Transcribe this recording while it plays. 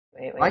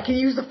wait. I can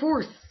use the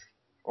Force.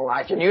 Well,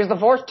 I can use the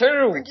Force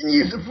too. I can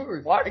use the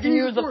Force. I can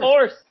use the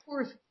Force.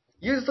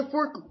 Use the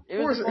Force.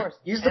 Use the Force.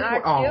 Use the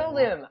and Force. I killed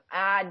him.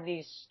 I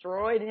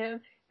destroyed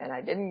him, and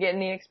I didn't get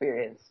any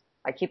experience.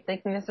 I keep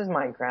thinking this is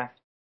Minecraft.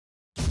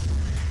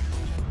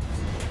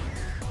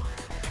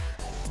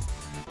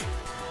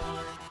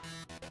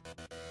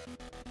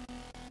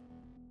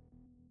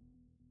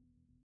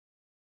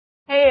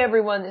 Hey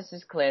everyone, this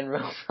is Clan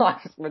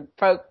Roblox with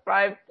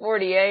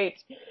Poke548,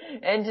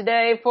 and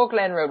today for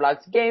Clan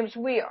Roblox Games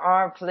we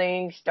are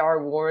playing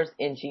Star Wars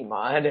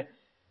Mod.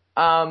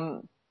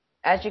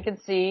 As you can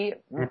see,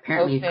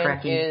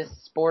 Poke is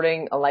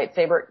sporting a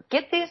lightsaber.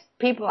 Get these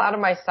people out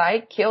of my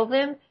sight, kill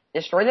them,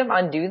 destroy them,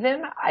 undo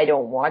them. I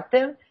don't want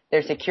them.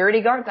 They're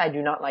security guards. I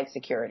do not like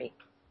security.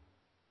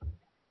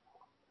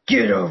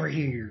 Get over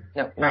here.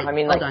 No, I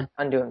mean like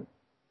undo them.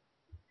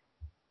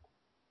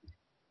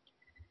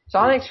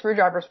 Sonic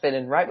screwdrivers fit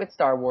in right with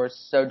Star Wars,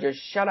 so just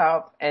shut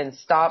up and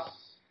stop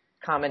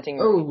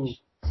commenting. Oh,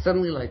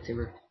 suddenly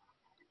lightsaber.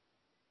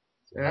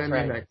 That's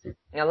right. Lightsaber.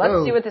 Now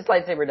let's see what this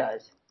lightsaber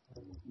does.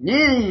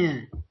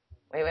 Yeah.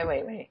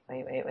 Wait.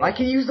 I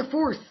can use the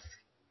Force.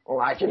 Well,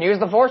 I can use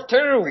the Force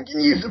too. I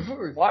can use the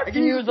Force. I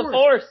can use the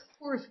Force.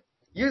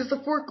 Use the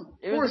Force.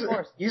 Use the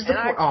Force. And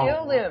I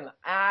killed him.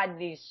 I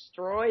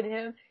destroyed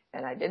him,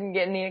 and I didn't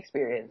get any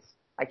experience.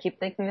 I keep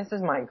thinking this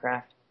is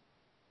Minecraft.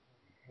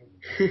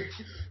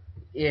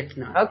 It's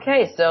not.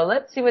 Okay, so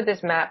let's see what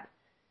this map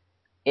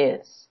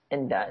is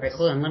and does. Right,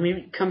 hold on. Let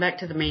me come back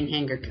to the main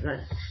hangar because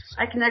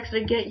I can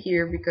actually get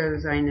here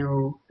because I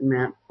know the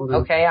map. Hold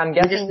on. Okay, I'm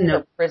guessing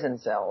the prison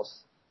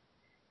cells.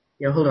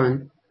 Yeah, hold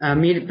on.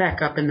 Meet it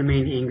back up in the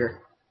main hangar.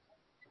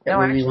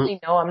 No, actually,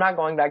 no, I'm not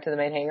going back to the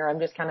main hangar. I'm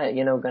just kind of,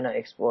 gonna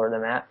explore the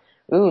map.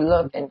 Ooh,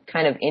 look, and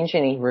kind of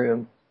engine-y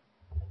room.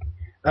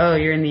 Oh,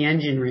 you're in the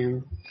engine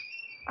room.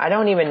 I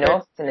don't even know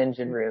if it's an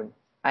engine room.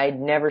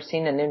 I'd never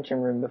seen an engine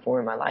room before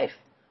in my life.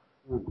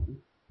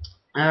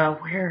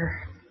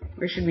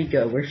 Where should we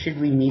go? Where should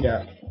we meet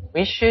up?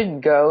 We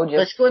should go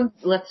just...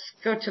 Let's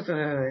go to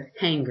the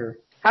hangar.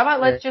 How about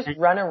let's just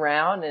run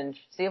around and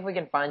see if we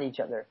can find each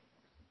other.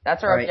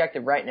 That's our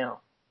objective right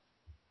now.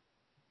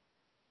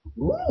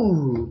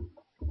 Ooh.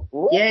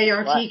 Yay,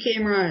 RT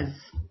cameras!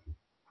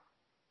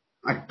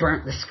 I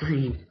burnt the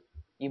screen.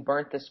 You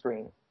burnt the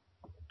screen.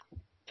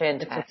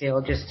 Fantastic. It's okay,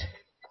 I'll just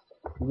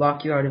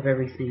lock you out of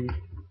everything.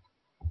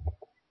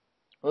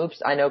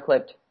 Oops, I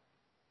no-clipped.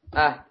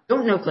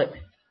 Don't no-clip.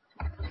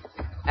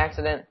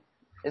 Accident.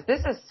 Is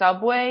this a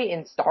subway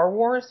in Star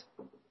Wars?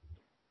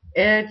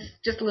 It's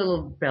just a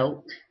little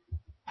belt.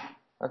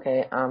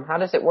 Okay, how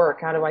does it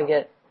work? How do I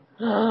get...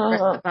 Press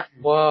the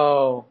button.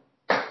 Whoa.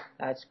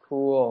 That's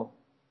cool.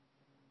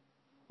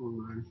 Hold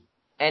on.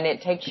 And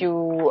it takes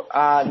you,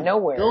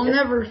 nowhere. You'll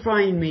never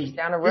find me.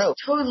 Down a road.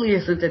 This totally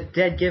isn't a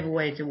dead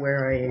giveaway to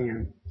where I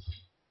am.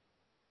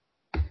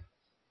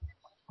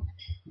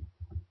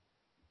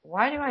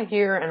 Why do I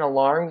hear an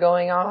alarm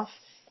going off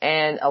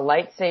and a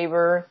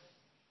lightsaber?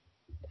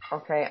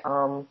 Okay,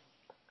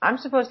 I'm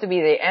supposed to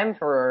be the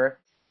Emperor.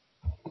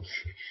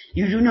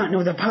 You do not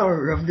know the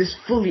power of this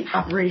fully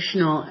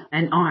operational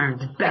and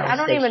armed battle I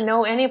don't even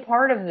know any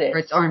part of this. Or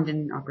it's armed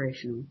and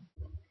operational.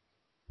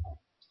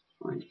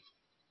 Wow.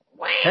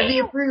 Heavy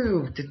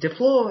approved to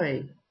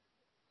deploy.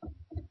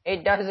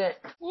 It doesn't. Is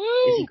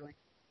he going?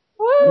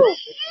 Woo!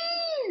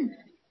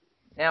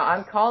 Now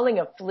I'm calling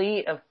a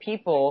fleet of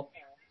people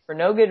for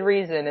no good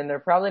reason, and they're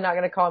probably not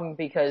going to call me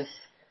because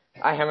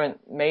I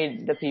haven't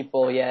made the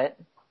people yet.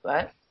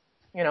 But,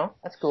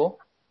 that's cool.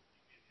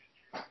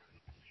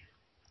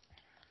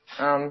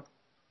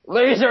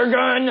 Laser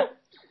gun!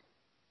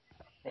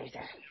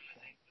 Laser.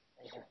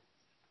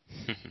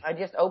 I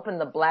just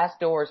opened the blast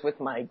doors with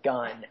my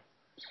gun.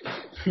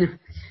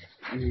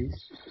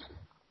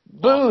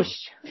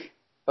 Boosh!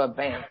 But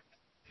bam.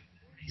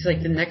 He's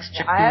like the next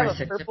Chuck I Norris.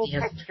 have a purple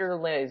texture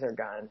laser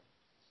gun.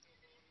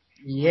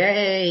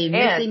 Yay,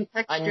 missing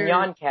and texture. A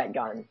Nyan Cat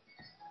gun.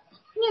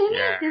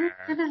 Yeah.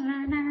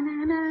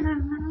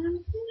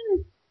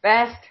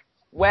 Best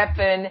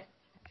weapon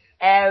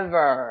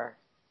ever.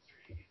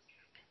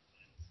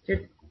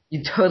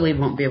 You totally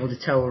won't be able to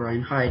tell where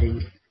I'm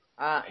hiding.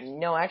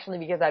 No, actually,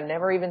 because I've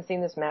never even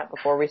seen this map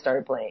before we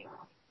started playing.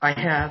 I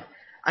have.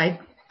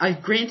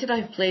 Granted,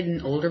 I've played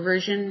an older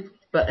version,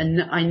 but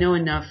I know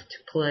enough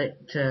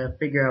to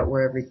figure out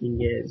where everything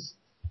is.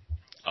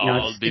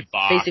 It's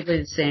basically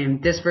the same.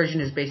 This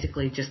version is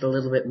basically just a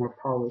little bit more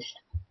polished.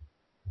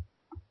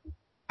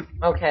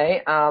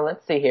 Okay,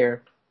 let's see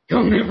here.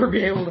 You'll never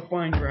be able to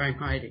find where I'm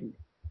hiding.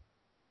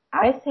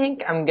 I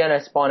think I'm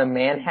gonna spawn a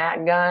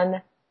Manhat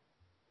gun.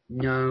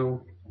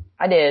 No.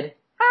 I did.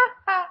 Ha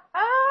ha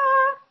ha!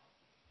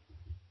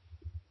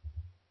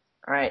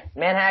 Alright,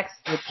 Manhacks,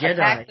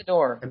 attack the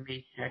door. The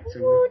Manhacks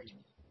are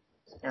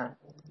yeah.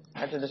 I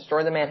have to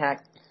destroy the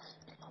Manhack.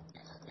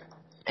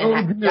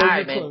 Manhack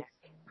die, Manhack.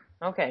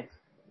 Okay,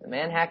 the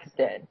Manhack is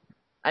dead.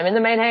 I'm in the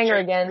main hangar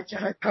again.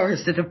 Jedi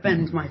powers to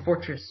defend my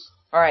fortress.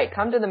 Alright,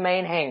 come to the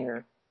main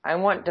hangar. I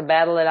want to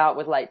battle it out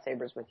with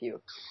lightsabers with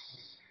you.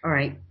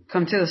 Alright,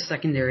 come to the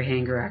secondary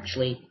hangar,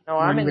 actually. No,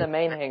 I'm in the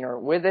main hangar.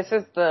 This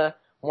is the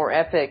more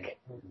epic,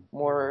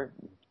 more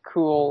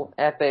cool,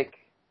 epic,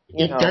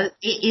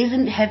 It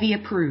isn't heavy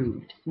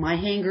approved. My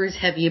hangar is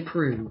heavy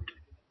approved.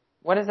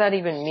 What does that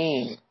even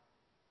mean?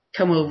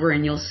 Come over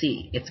and you'll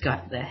see. It's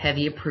got the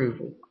heavy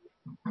approval.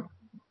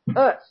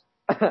 Poke!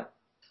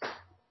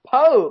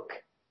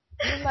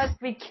 You must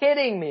be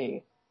kidding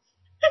me.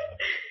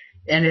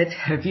 And it's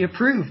heavy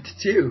approved,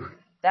 too.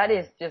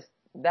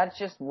 That's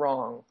just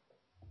wrong.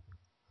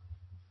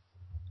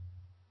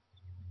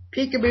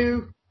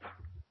 Peekaboo.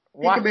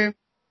 What? Peekaboo.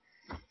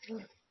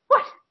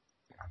 What?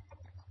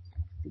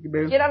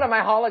 Peekaboo. Get out of my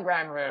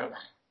hologram room,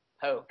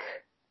 Poke.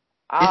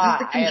 This is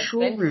the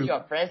control I have sensed room. your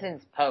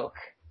presence, Poke.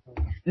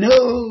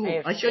 No!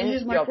 I shall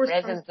use my your force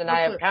presence, and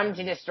I have come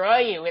to destroy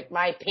you with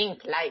my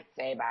pink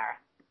lightsaber.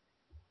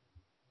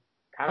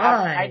 Come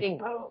out fighting,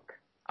 Poke.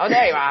 Oh,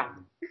 there you are.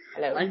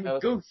 Hello, I'm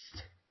Poke. a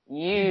ghost.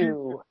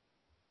 You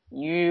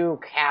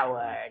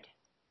coward.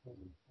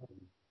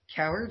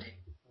 Coward?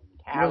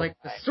 You're like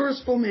the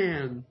resourceful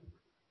man.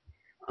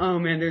 Oh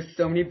man, there's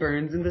so many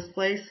burns in this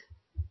place.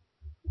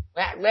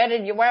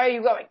 Where are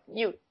you going?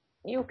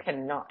 You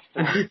cannot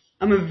fly.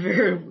 I'm a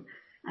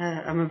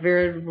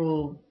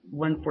veritable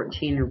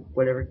 114 or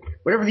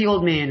whatever the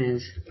old man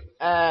is.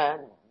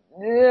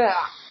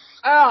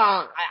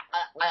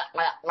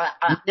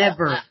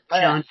 Never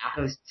challenge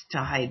ghosts to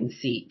hide and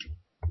seek.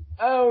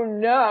 Oh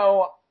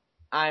no,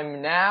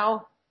 I'm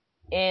now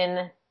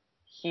in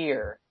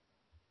here.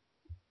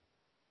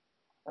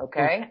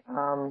 Okay,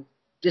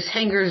 This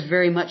hangar is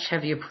very much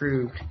heavy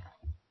approved.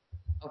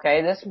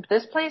 Okay,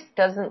 this place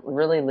doesn't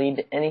really lead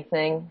to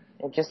anything.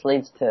 It just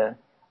leads to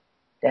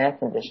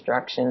death and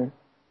destruction.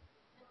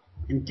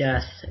 And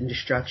death and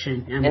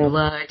destruction and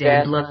blood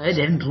and blood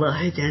and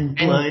blood and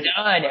blood.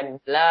 And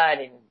blood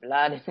and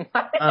blood and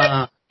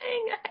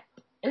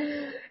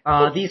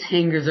blood. These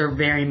hangars are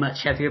very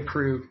much heavy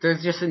approved.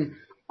 There's just an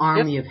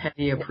army of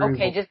heavy approval.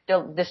 Okay, just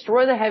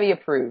destroy the heavy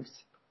approves.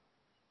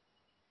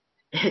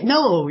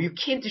 No, you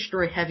can't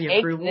destroy heavy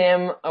approval. Take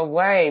them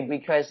away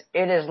because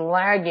it is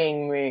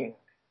lagging me.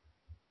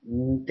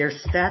 They're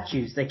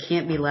statues. They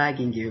can't be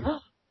lagging you.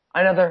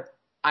 Another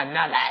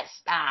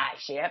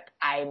starship.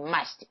 I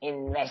must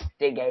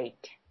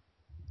investigate.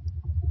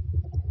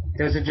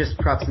 Those are just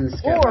props in the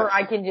sky. Or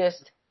I can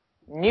just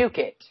nuke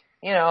it.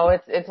 You know,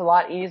 it's a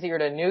lot easier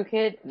to nuke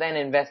it than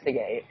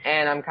investigate.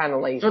 And I'm kind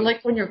of lazy. So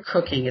like when you're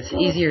cooking, it's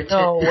easier to...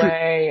 No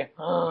way.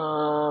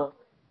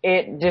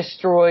 It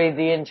destroyed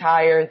the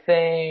entire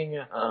thing.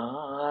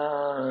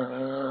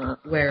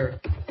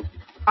 Where?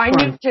 I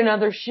nuked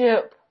another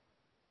ship.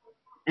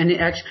 And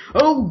it actually...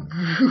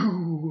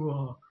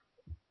 Oh!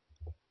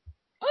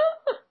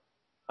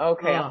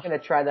 Okay, I'm gonna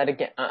try that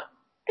again. I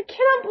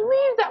cannot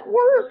believe that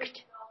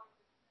worked.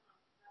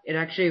 It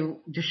actually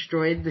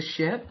destroyed the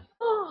ship?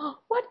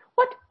 What?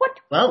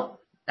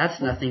 Well,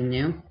 that's nothing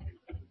new.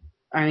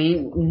 I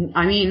mean,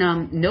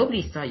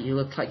 nobody thought you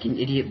looked like an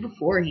idiot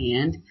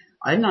beforehand.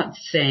 I'm not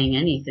saying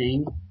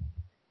anything.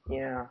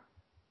 Yeah.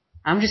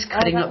 I'm just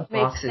cutting up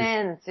boxes. Makes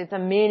sense. It's a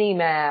mini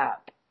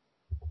map.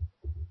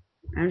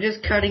 I'm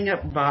just cutting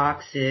up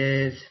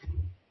boxes.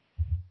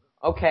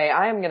 Okay,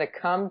 I am gonna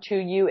come to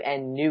you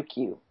and nuke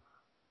you.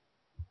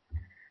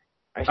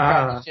 But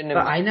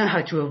I know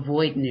how to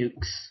avoid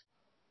nukes.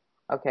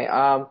 Okay,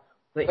 But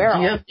where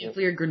do you are have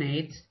nuclear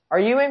grenades? Are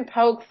you in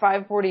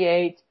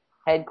Poke548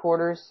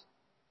 headquarters?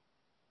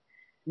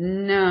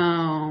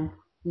 No,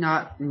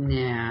 not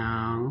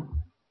now.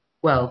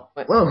 Well,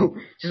 whoa,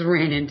 just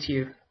ran into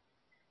you.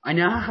 I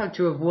know how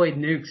to avoid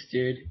nukes,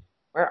 dude.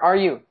 Where are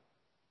you?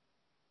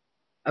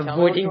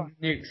 Avoiding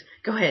nukes.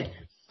 Go ahead,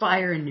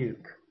 fire a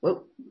nuke.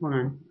 Whoa, hold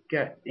on.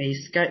 Got a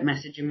Skype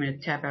message. I'm gonna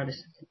tap out a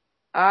second.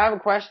 I have a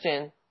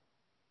question.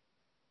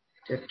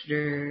 I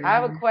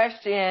have a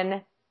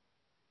question.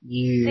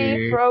 Yeah.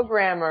 C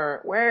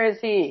programmer, where is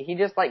he? He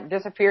just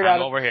disappeared out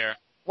of... over here.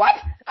 What?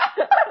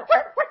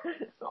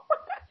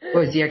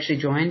 Oh, is he actually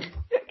joined?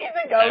 He's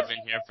a ghost. I've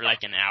been here for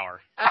like an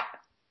hour.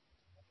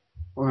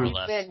 He's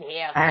been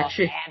here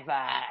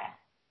forever.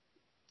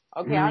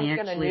 Okay, I'm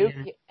gonna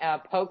nuke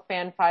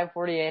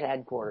Poke548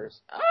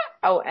 headquarters.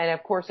 Oh, and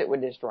of course it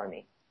would destroy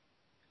me.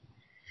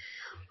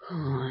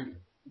 Hold on.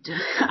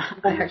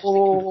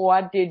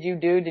 What did you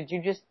do? Did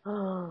you just...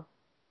 No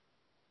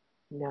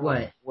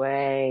What?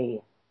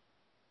 way.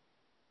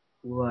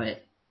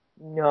 What?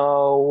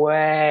 No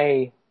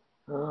way.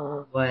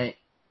 What?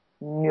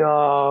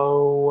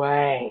 No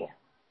way.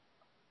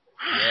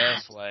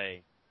 Yes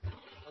way.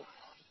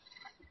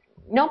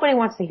 Nobody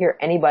wants to hear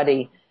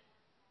anybody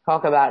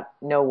talk about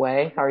no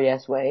way or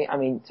yes way. I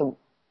mean, so,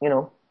 you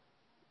know.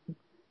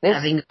 This,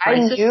 I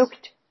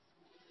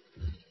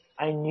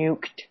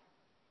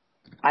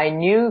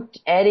nuked,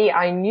 Eddie,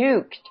 I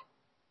nuked.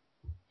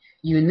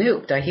 You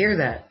nuked, I hear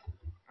that.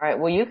 Alright,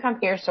 will you come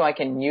here so I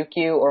can nuke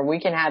you, or we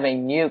can have a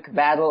nuke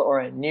battle or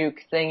a nuke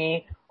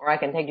thingy, or I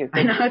can take your picture.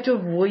 I know how to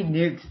avoid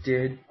nukes,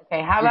 dude.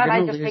 Okay, how about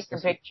I just take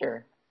your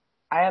picture?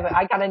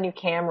 I got a new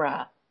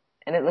camera,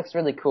 and it looks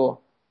really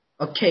cool.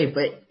 Okay,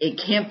 but it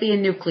can't be a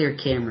nuclear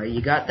camera.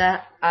 You got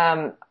that?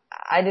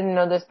 I didn't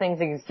know those things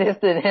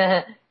existed.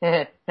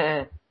 Hey,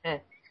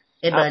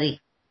 buddy.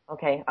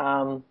 Okay,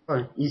 Oh,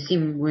 you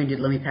seem wounded.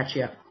 Let me patch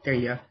you up. There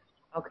you go.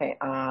 Okay,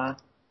 Come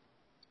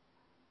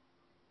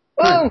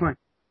on.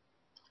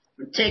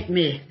 Take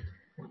me.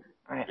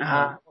 Alright,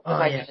 what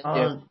was I gonna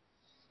do?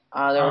 There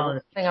was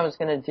one thing I was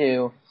gonna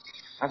do.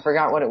 I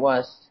forgot what it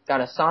was.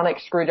 Got a sonic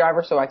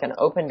screwdriver so I can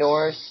open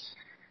doors.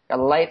 Got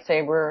a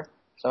lightsaber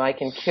so I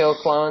can kill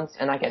clones,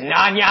 and I can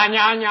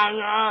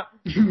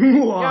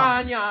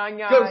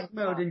Ghost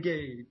mode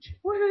engage.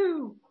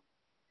 Woohoo!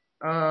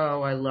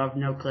 Oh, I love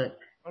no clip.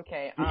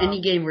 Okay. In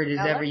any game where it is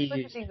ever used.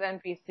 Let's look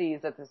at these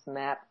NPCs that this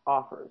map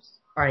offers.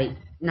 Alright,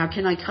 now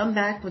can I come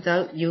back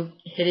without you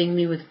hitting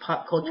me with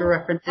pop culture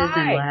references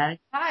and lag?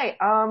 Hi,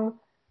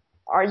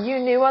 are you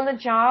new on the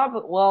job?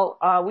 Well,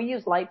 we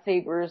use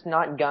lightsabers,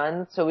 not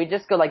guns, so we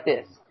just go like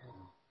this.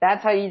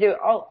 That's how you do it.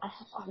 Oh,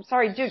 I'm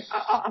sorry, dude.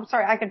 I'm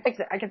sorry, I can fix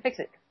it.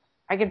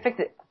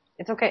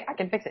 It's okay, I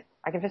can fix it.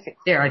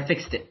 There, I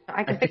fixed it.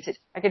 I can fix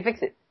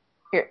it.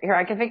 Here,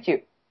 I can fix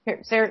you. Here,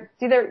 Sarah,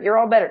 see there? You're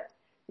all better.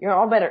 You're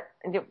all better.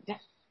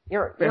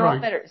 You're all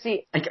better.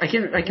 See, I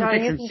can fix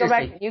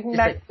it. You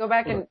can go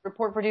back and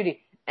report for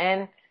duty,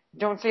 and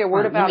don't say a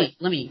word about it.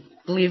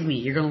 Believe me,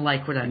 you're gonna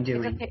like what I'm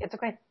doing. It's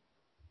okay.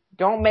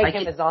 Don't make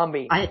him a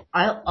zombie.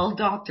 I'll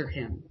doctor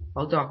him.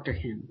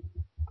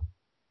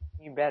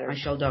 You better. I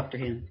shall doctor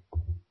him.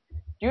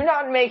 Do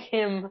not make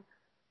him.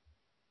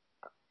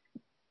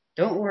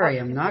 Don't worry,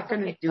 I'm not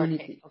gonna do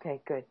anything.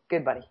 Okay,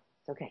 good, buddy.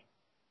 It's okay.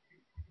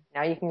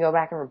 Now you can go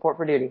back and report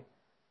for duty.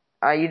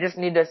 You just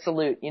need to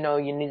salute. You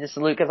need to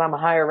salute because I'm a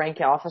higher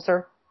ranking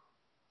officer.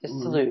 Just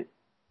salute.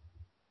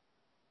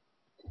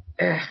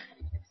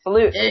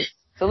 Salute.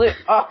 Salute.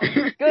 Oh,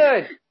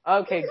 good.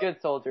 Okay, good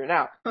soldier.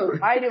 Now,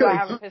 why do I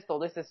have a pistol?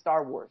 This is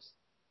Star Wars.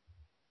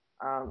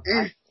 I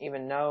don't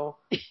even know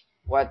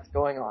what's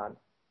going on.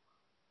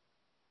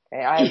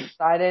 Okay, I have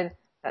decided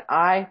that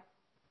I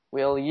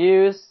will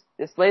use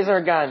this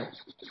laser gun.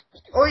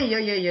 Oh,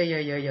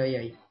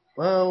 yeah.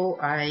 Whoa,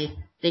 I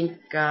think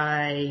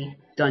I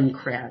done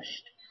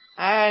crashed.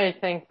 I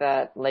think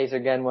that laser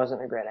gun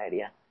wasn't a great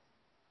idea.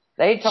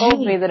 They told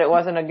me that it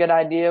wasn't a good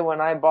idea when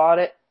I bought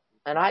it,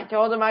 and I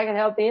told them I could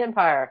help the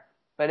Empire,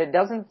 but it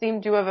doesn't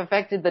seem to have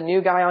affected the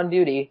new guy on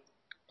duty.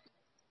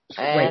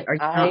 And wait, are you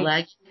not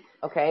lagging?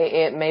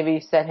 Okay, it maybe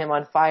set him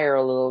on fire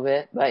a little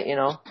bit, but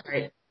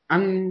Right.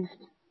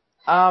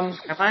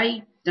 Have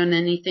I done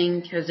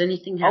anything? Has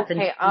anything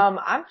happened? Okay,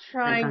 I'm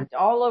trying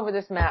all over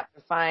this map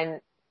to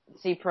find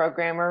C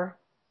programmer.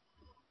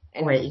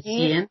 And wait,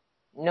 he's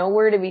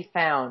nowhere to be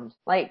found.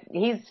 Like,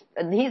 he's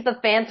the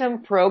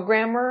phantom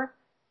programmer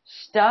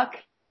stuck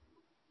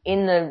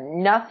in the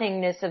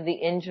nothingness of the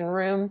engine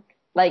room.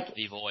 Like,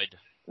 the void.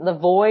 The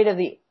void of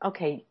the,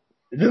 okay.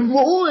 The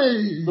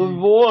void! The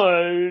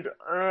void!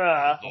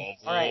 The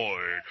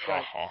void.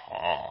 Right.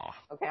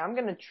 Okay, I'm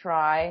gonna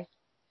try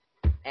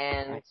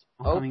and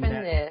open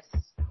this.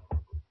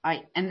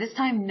 And this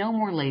time, no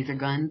more laser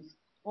guns.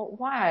 Well,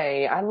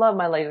 why? I love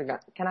my laser gun.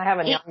 Can I have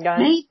a neon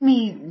gun?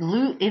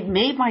 It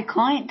made my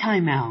client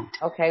time out.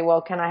 Okay,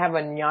 well, can I have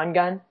a neon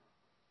gun?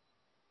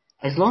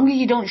 As long as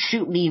you don't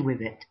shoot me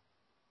with it.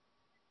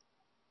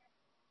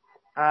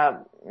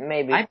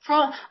 Maybe. I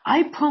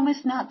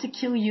promise not to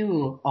kill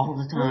you all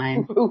the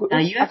time. Now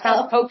you have I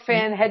found Poke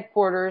Fan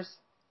headquarters.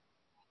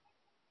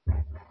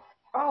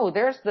 Oh,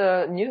 there's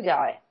the new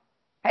guy.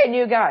 Hey,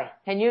 new guy.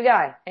 Hi.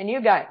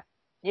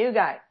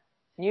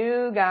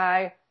 New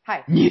guy.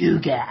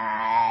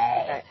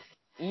 Okay.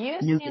 You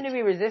seem to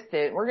be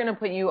resistant. We're gonna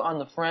put you on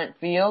the front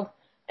field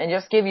and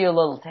just give you a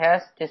little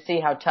test to see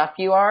how tough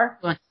you are.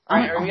 Wait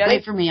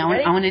for me. I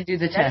want to do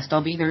the test.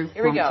 I'll be there.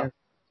 Here we go.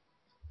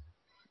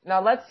 Now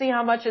let's see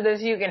how much of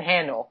this you can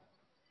handle.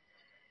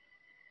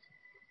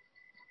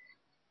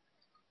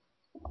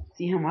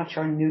 See how much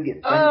our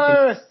nougat.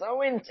 Oh,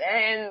 so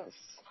intense.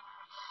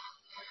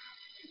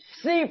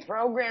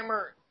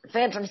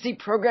 Phantom C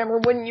programmer,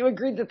 wouldn't you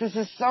agree that this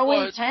is so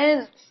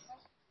intense?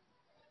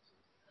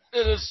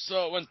 It is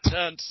so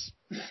intense.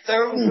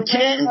 So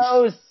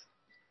intense.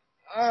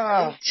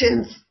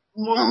 Intense.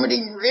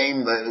 Vomiting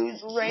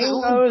rainbows.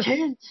 So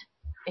intense.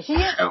 He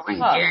is tough.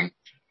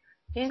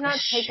 He's not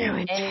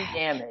taking any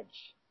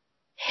damage.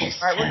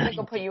 Alright, we're gonna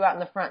go put you out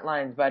in the front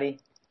lines, buddy.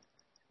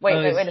 Wait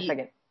a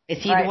second.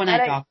 Is he the one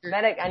I doctored?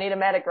 Medic, I need a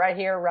medic right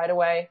here, right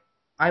away.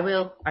 I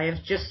will. I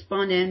have just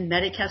spawned in.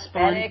 Medic has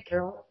spawned.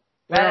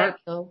 Medic.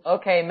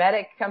 Okay,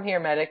 medic, come here,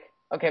 medic.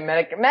 Okay,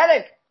 medic.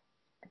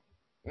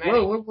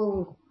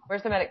 Whoa.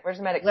 Where's the medic?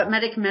 Let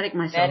medic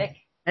myself.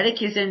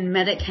 Medic is in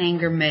medic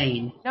hangar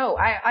main. No,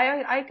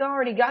 I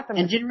already got them.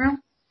 Engine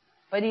room?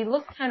 But he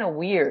looked kind of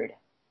weird.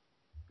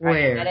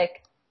 Where? Right,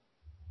 medic.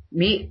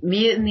 Me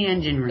in the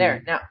engine room.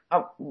 There. Now,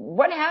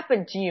 what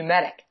happened to you,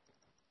 medic?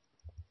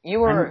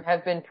 You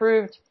have been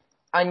proved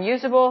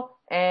unusable,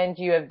 and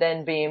you have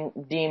then been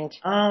deemed.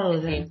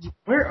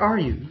 Where are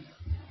you?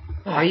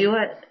 Are you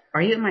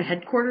at my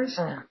headquarters?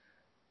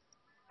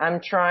 I'm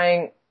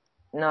trying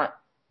not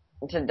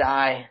to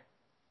die.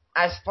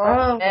 I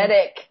spawned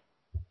medic.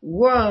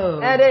 Whoa.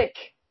 Medic!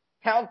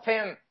 Help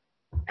him.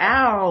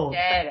 Ow.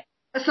 Dead.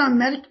 That's not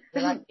medic.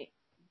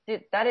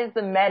 Dude, that is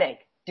the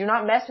medic.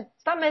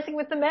 Stop messing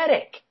with the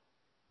medic.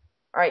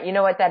 Alright, you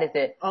know what? That is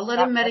it. I'll let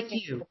him medic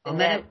you. I'll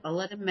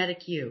let him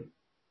medic you.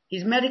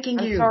 He's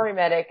medicing you. I'm sorry,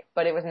 medic,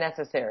 but it was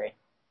necessary.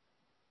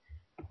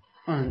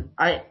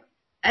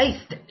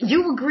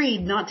 You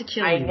agreed not to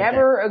kill me. I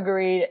never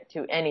agreed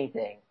to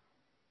anything.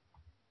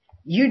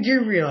 You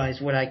do realize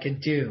what I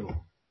could do.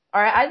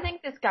 Alright, I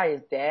think this guy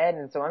is dead,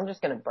 and so I'm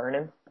just gonna burn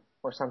him.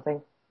 Or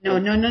something. No.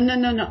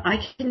 I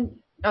can...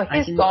 No,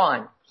 he's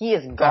gone. He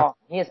is gone.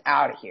 He is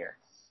out of here.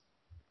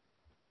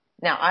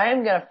 Now, I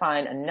am gonna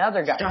find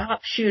another guy.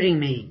 Stop shooting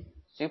me.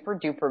 Super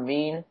duper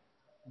mean.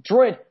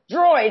 Droid!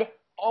 Droid!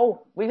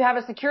 Oh, we have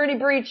a security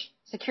breach.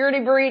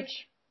 Security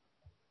breach.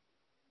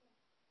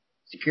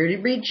 Security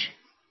breach?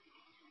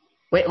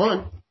 Wait, hold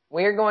on.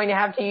 We are going to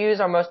have to use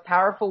our most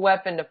powerful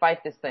weapon to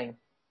fight this thing.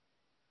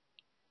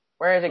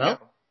 Where is it go?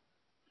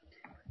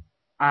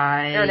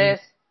 There it is.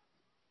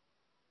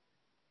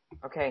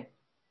 Okay.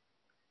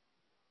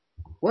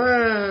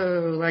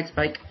 Whoa, like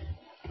spike.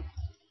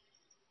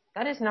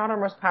 That is not our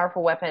most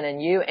powerful weapon,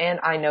 and you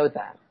and I know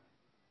that.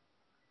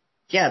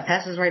 Yeah, it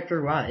passes right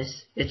through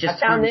us. It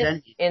just I found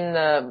this in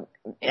the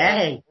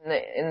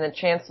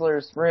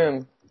Chancellor's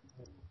room.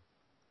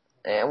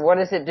 And what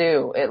does it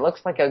do? It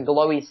looks like a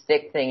glowy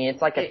stick thing.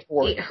 It's like a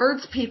torch. It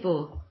hurts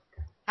people.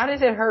 How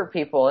does it hurt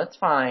people? It's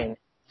fine.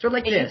 So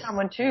like this. It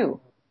someone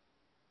too.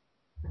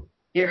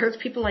 It hurts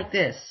people like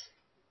this.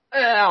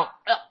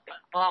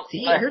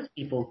 See, it hurts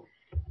people.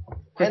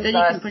 Because then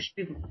you can push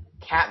people.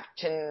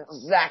 Captain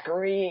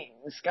Zachary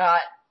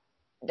Scott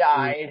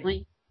died.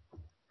 Really?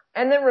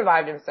 And then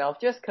revived himself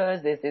just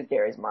cause this is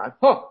Gary's mod.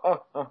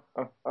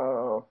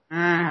 Hold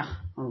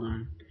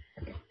on.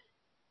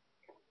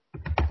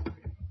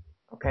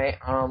 Okay,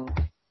 I'm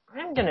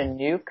gonna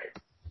nuke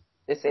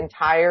this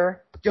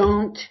entire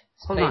Hold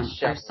on. shuttle.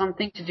 I have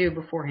something to do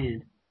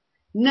beforehand.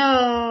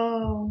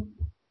 No!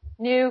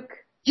 Nuke.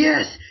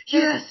 Yes!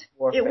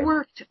 Warfare. It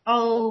worked!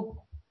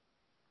 Oh,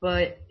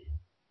 but...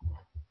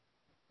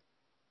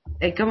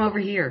 Hey, come over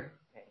here.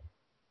 Okay.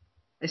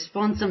 I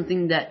spawned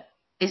something that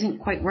isn't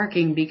quite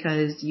working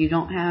because you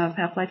don't have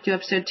Half-Life 2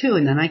 Episode 2,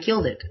 and then I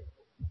killed it.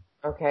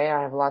 Okay,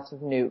 I have lots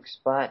of nukes,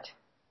 but...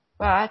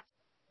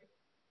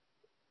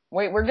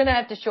 Wait, we're gonna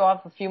have to show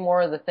off a few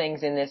more of the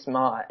things in this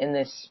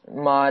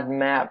mod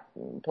map,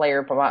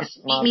 player mod.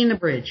 Just meet me in the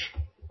bridge.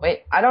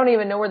 Wait, I don't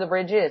even know where the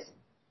bridge is.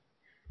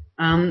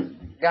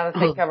 Gotta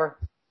take cover.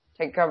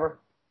 Take cover.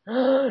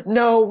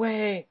 No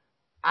way!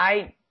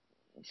 I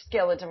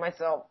skeleton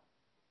myself.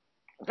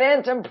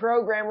 Phantom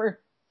programmer,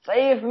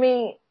 save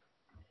me!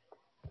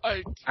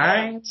 I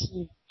can't.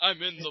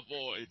 I'm in the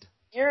void.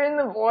 You're in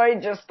the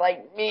void just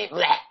like me.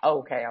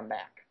 Okay, I'm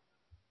back.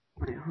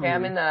 Okay,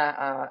 I'm in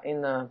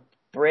the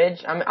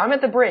bridge. I'm at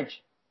the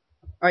bridge.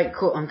 Alright,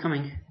 cool, I'm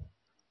coming.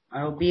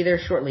 I'll be there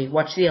shortly.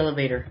 Watch the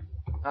elevator.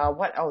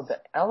 What? Oh, the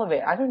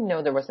elevator. I didn't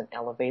know there was an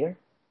elevator.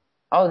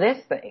 Oh,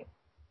 this thing.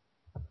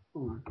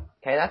 Hold on.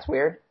 Okay, that's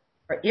weird.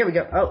 Alright, here we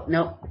go. Oh,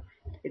 no.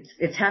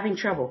 It's having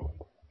trouble.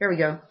 Here we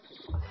go.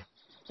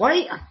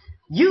 Why?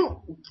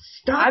 You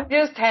stop. I'm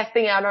just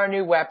testing out our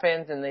new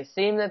weapons, and they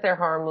seem that they're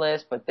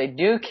harmless, but they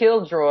do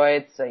kill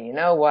droids, so you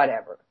know,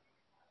 whatever.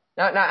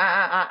 On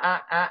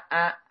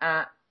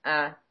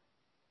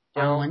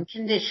one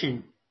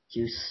condition.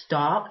 You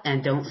stop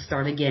and don't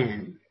start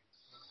again.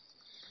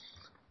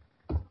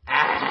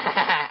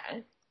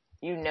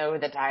 You know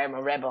that I am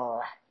a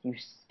rebel, you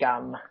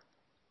scum.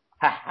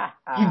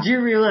 You do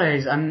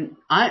realize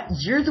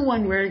you're the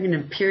one wearing an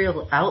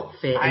Imperial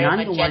outfit, and I'm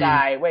the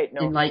Jedi. one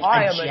in like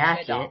a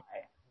jacket.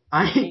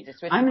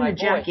 I'm in a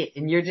jacket,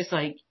 and you're just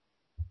like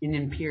in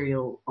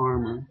Imperial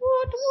armor.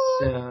 What?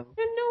 So.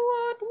 You know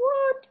what?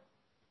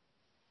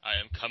 I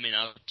am coming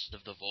out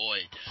of the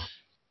void.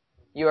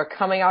 You are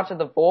coming out of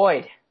the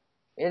void.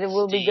 It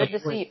will be good to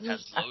see you.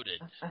 Has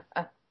loaded.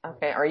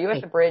 Okay, are you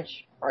at the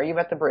bridge? Are you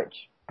at the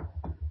bridge?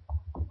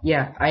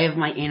 Yeah, I have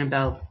my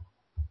Annabelle.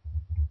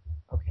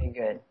 Okay,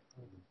 good.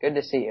 Good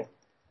to see you.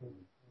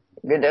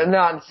 Good to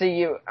not see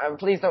you.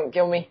 Please don't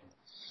kill me.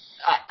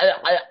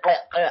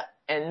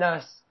 And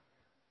thus,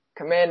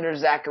 Commander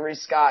Zachary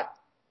Scott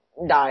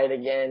died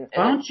again.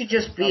 Why don't you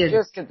just be a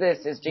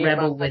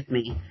rebel with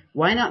me?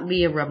 Why not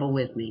be a rebel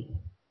with me?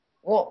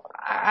 Well,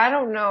 I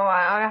don't know.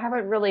 I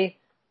haven't really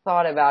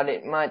thought about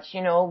it much,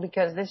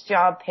 because this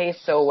job pays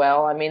so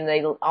well. I mean,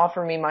 they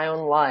offer me my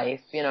own life,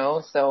 so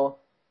it's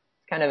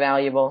kind of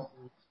valuable.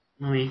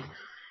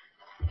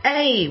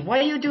 Hey,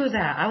 why do you do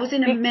that? I was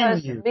in a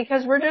menu.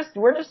 Because we're just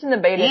in the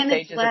beta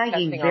stages of testing our weapons. And it's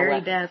lagging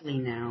very badly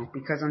now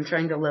because I'm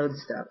trying to load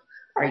stuff.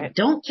 Alright,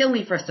 don't kill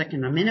me for a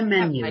second. I'm in a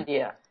menu. I have an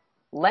idea.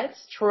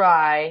 Let's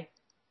try...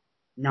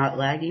 Not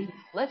lagging?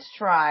 Let's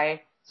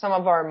try some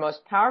of our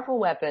most powerful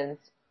weapons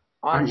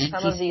on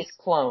some of these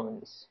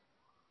clones.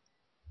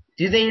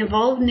 Do they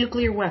involve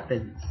nuclear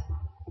weapons?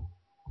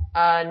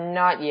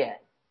 Not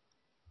yet.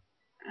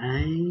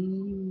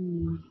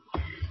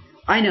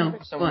 I know.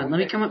 Come on, let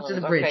me come up to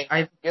the bridge.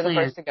 Okay. You're the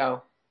first to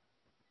go.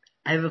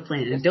 I have a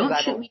plan. And don't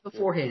shoot me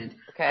beforehand.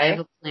 Okay. I have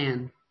a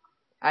plan.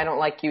 I don't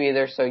like you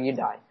either, so you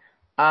die.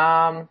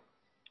 I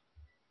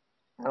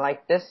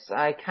like this.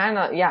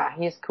 Yeah,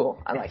 he's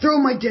cool. I like Throw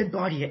my dead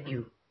body at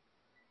you.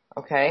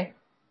 Okay.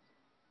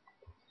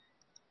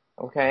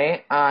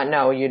 Okay.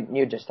 No,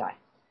 you just die.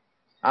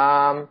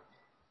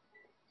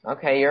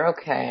 Okay, you're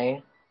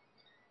okay.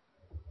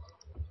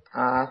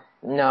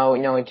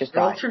 No, just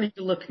die. You're all turning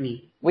to look at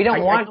me. We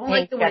don't want I don't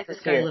like the way this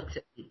guy here. looks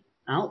at me.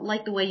 I don't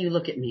like the way you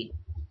look at me.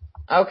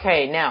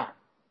 Okay, now,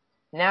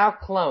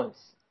 clones.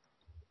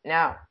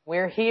 Now,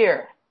 we're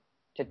here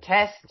to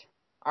test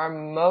our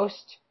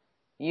most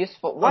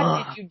useful.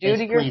 What did you do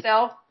to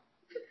yourself?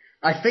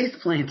 I face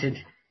planted.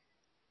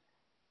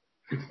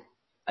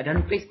 I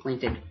done face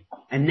planted.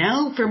 And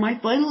now for my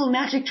final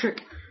magic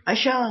trick. I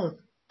shall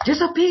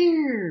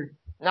disappear.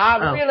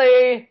 Not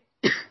really.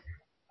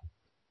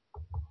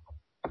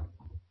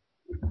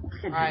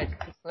 Alright.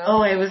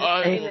 I was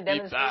seeing the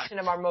demonstration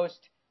of our most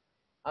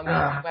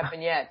amazing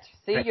weapon yet.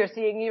 See, you're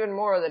seeing even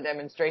more of the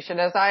demonstration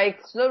as I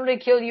slowly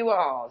kill you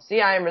all. See,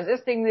 I am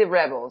resisting the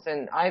rebels,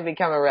 and I've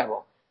become a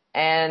rebel.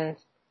 And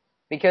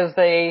because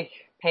they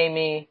pay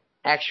me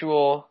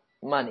actual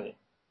money.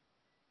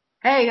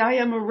 Hey, I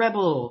am a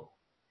rebel.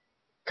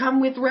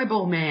 Come with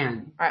Rebel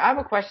Man. Alright, I have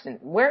a question.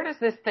 Where does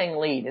this thing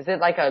lead? Is it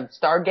like a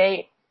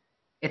Stargate?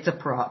 It's a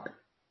prop.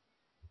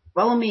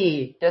 Follow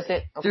me. Does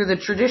it? Through the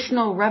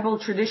traditional rebel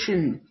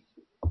tradition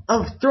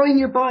of throwing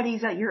your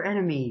bodies at your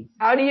enemies.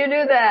 How do you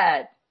do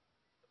that?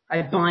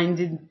 I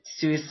binded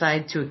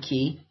suicide to a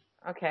key.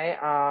 Okay,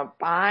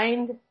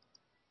 bind.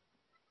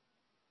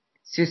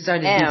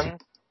 Suicide is M.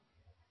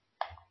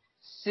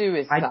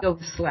 Suicide. I'd go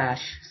with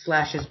slash.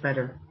 Slash is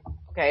better.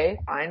 Okay,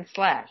 bind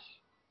slash.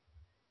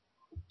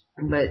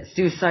 But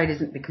suicide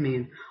isn't the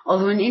command.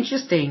 Although an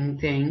interesting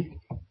thing,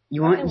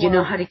 you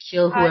know how to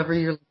kill whoever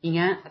you're looking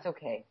at? That's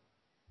okay.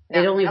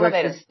 It only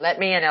elevator. works. Let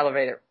me in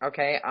elevator.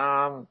 Okay.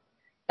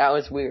 That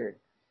was weird.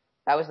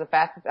 That was the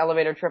fastest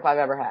elevator trip I've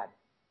ever had.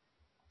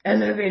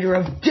 Elevator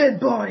of dead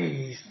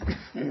bodies.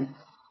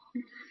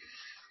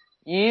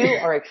 You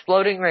are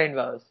exploding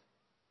rainbows.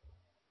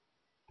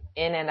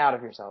 In and out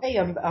of yourself. Hey,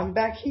 I'm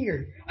back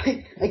here.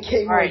 I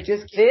came right.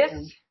 Just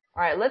all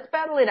right. Let's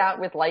battle it out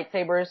with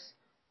lightsabers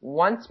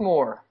once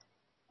more.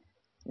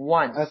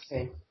 Once.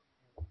 Okay.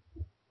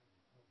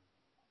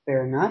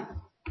 Fair enough.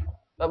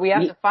 But we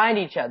have to find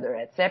each other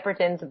at separate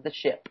ends of the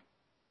ship.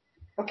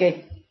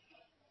 Okay.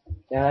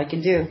 That I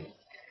can do.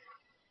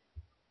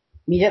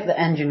 Meet at the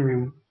engine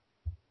room.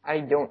 I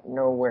don't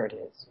know where it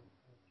is.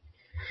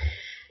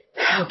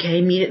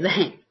 Okay, meet at the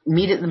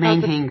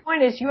main hangar. The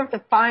point is, you have to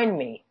find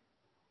me.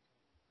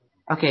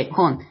 Okay,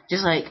 hold on.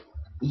 Just like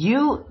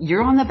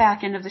you're on the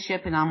back end of the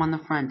ship and I'm on the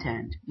front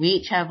end. We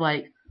each have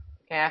like.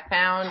 Okay, I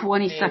found.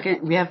 20 seconds.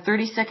 We have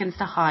 30 seconds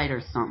to hide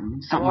or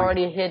something. I've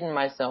already hidden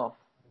myself.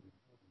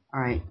 All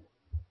right.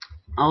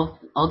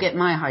 I'll get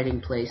my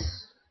hiding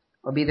place.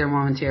 I'll be there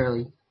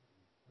momentarily.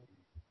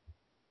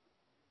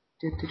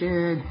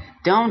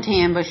 Don't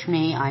ambush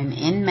me. I'm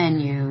in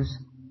menus,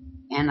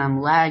 and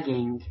I'm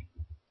lagging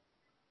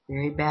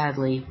very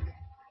badly.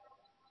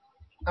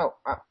 Oh,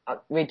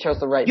 we chose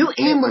the right. You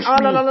ambushed me.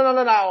 Oh,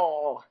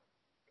 no.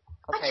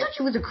 I Okay. shot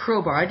you with a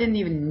crowbar. I didn't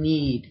even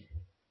need.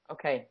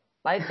 Okay.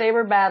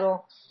 Lightsaber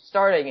battle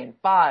starting in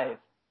 5,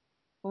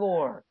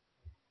 4,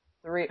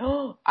 3.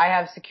 I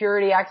have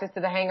security access to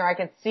the hangar. I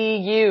can see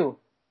you.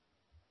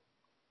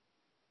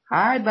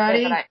 Hi,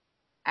 buddy. Okay,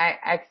 I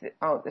exit.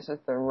 Oh, this is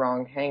the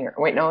wrong hangar.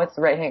 Wait, no, it's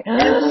the right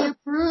hangar.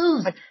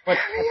 What?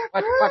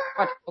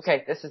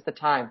 Okay, this is the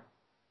time.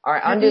 All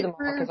right, undo them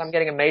all because I'm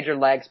getting a major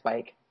lag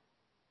spike.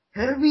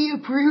 Heavy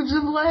approves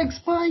of lag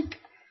spike.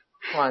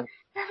 Come on.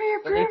 Heavy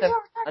approves of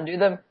undo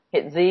them.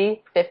 Hit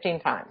Z 15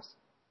 times.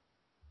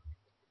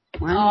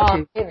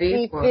 1, 2,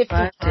 3, 4,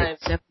 5,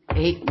 6, 7,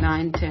 8,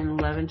 9, 10,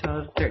 11,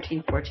 12,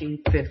 13, 14,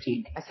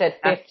 15. I said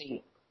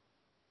 50.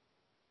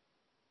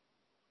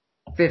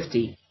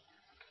 50.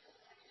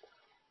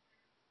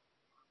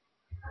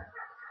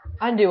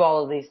 Undo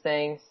all of these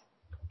things.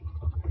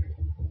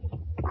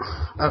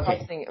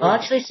 Okay. I'll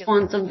actually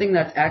spawn something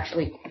that's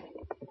actually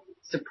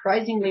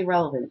surprisingly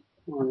relevant.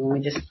 Let me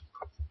just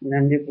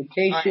run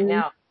duplication. All right,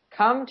 now,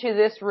 come to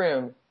this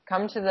room.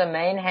 Come to the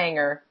main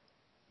hangar.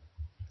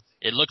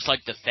 It looks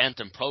like the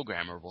Phantom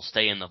Programmer will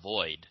stay in the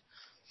void,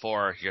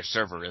 for your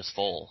server is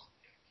full.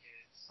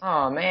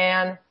 Oh,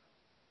 man.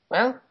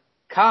 Well,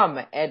 come,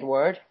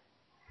 Edward.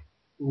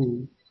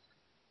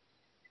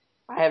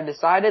 I have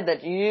decided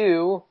that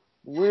you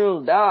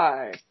will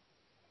die.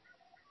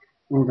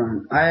 Hold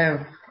on.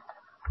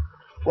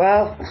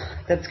 Well,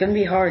 that's gonna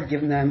be hard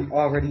given that I'm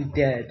already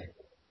dead.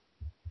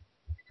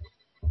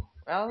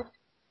 Well,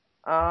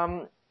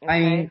 okay. I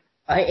mean,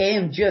 I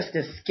am just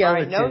a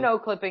skeleton. Alright, no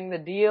clipping. The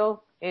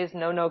deal is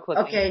no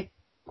clipping. Okay.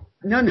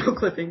 No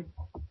clipping.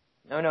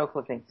 No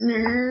clipping.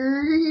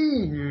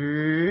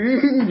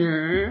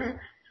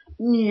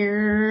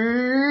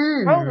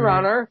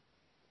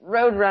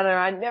 Roadrunner,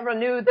 I never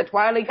knew that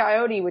Wile E.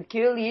 Coyote would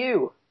kill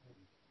you.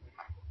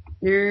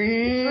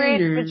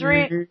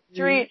 Retreat.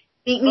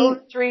 Beat me.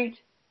 Retreat.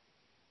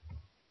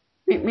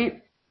 Meep,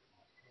 meep.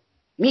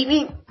 Meep,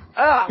 meep.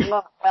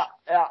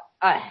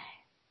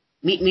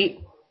 Meep,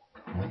 meep.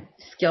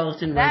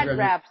 Skeleton That Roadrunner.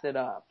 wraps it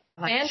up.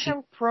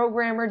 Phantom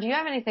Programmer, do you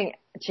have anything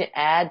to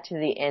add to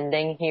the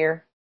ending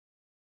here?